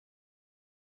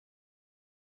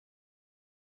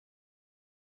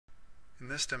In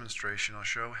this demonstration, I'll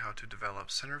show how to develop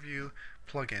CenterView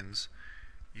plugins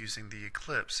using the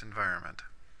Eclipse environment.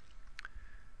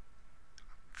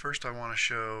 First, I want to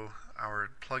show our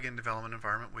plugin development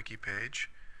environment wiki page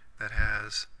that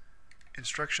has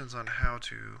instructions on how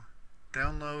to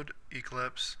download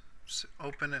Eclipse,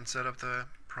 open and set up the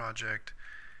project,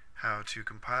 how to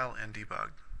compile and debug.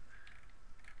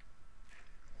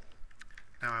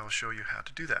 Now I will show you how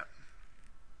to do that.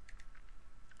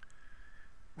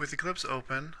 With Eclipse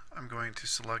open, I'm going to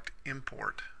select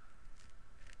Import.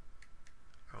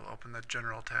 I will open the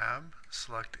General tab,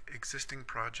 select Existing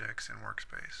Projects in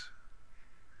Workspace.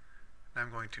 Now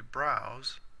I'm going to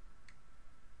browse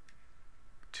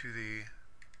to the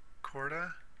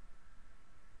Corda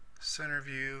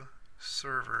CenterView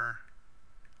Server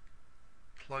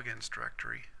Plugins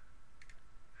directory.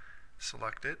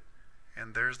 Select it,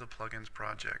 and there's the plugins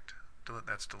project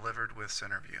that's delivered with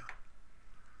CenterView.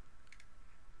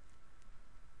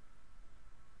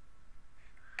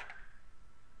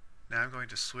 Now I'm going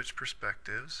to switch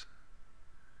perspectives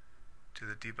to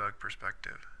the debug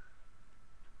perspective.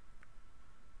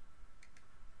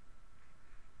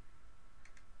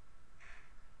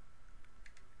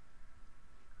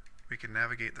 We can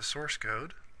navigate the source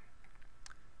code,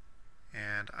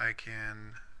 and I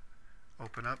can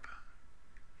open up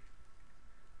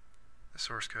the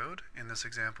source code. In this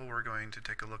example, we're going to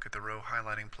take a look at the row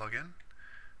highlighting plugin.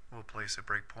 We'll place a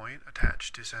breakpoint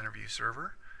attached to CenterView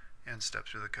Server and step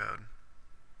through the code.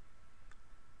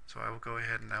 So I will go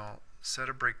ahead and now set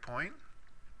a breakpoint.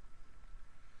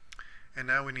 And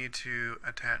now we need to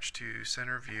attach to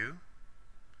CenterView.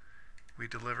 We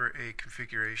deliver a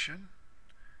configuration.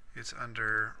 It's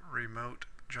under Remote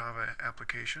Java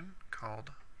application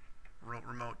called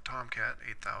Remote Tomcat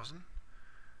 8000.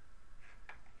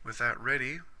 With that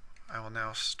ready, I will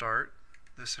now start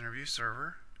the CenterView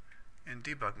server in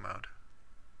debug mode.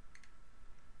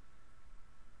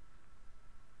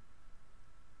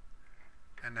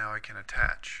 And now I can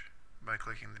attach by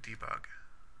clicking the debug.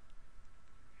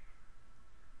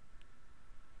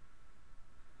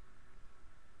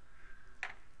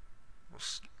 We'll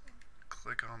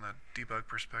click on the debug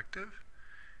perspective,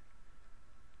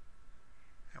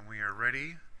 and we are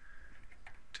ready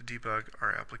to debug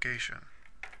our application.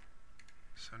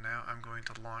 So now I'm going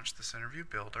to launch the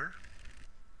CenterView Builder,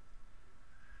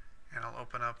 and I'll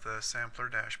open up the sampler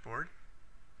dashboard,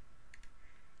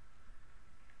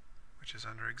 which is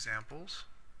under Examples,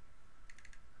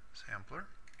 Sampler.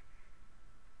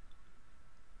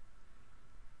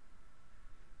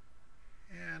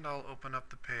 And I'll open up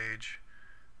the page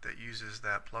that uses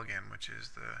that plugin, which is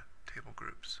the table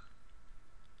groups.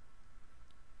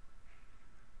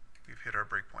 We've hit our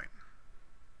breakpoint.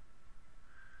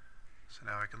 So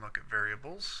now I can look at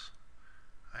variables.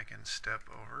 I can step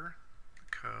over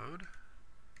the code,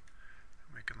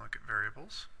 and we can look at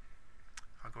variables.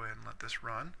 I'll go ahead and let this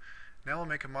run. Now we'll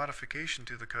make a modification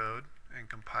to the code and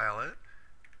compile it,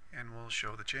 and we'll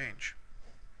show the change.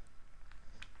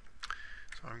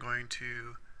 So I'm going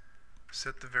to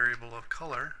set the variable of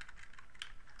color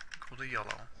equal to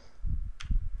yellow.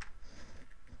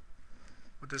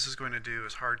 What this is going to do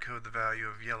is hard code the value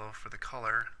of yellow for the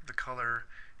color. The color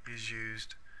is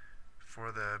used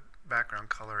for the background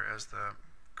color as the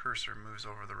cursor moves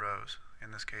over the rows.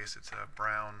 In this case, it's a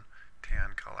brown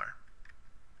tan color.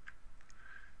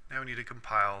 Now we need to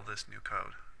compile this new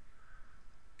code.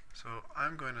 So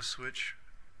I'm going to switch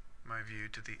my view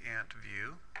to the ant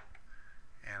view,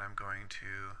 and I'm going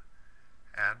to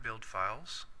add build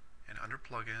files, and under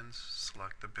plugins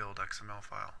select the build XML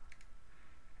file.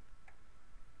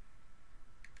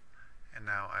 And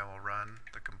now I will run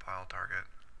the compile target.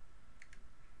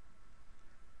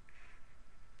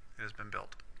 It has been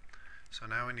built. So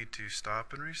now we need to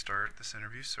stop and restart the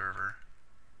CenterView server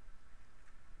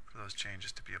for those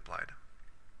changes to be applied.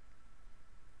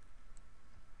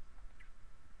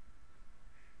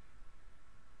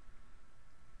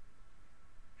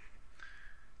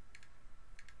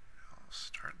 I'll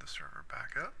start the server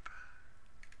back up.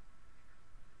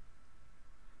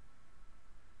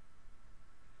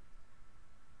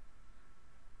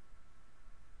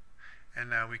 And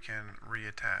now we can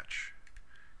reattach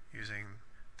using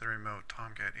the Remote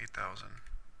Tomcat 8000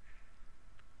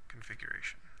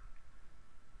 configuration.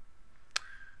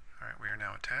 Alright, we are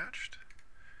now attached,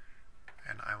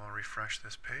 and I will refresh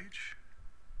this page.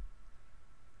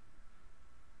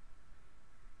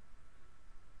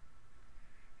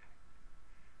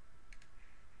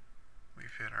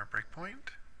 We've hit our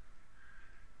breakpoint,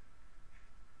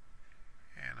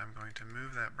 and I'm going to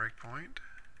move that breakpoint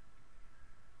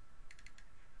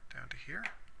down to here,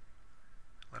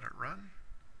 let it run.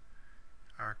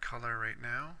 Our color right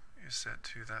now is set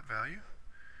to that value.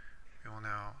 We will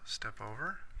now step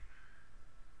over.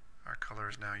 Our color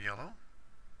is now yellow,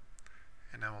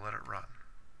 and now we'll let it run.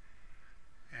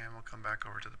 And we'll come back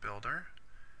over to the builder,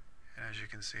 and as you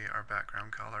can see, our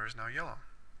background color is now yellow.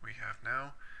 We have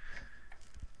now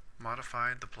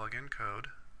modified the plugin code,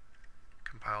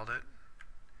 compiled it,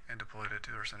 and deployed it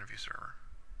to our CenterView server.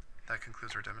 That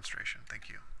concludes our demonstration. Thank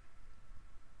you.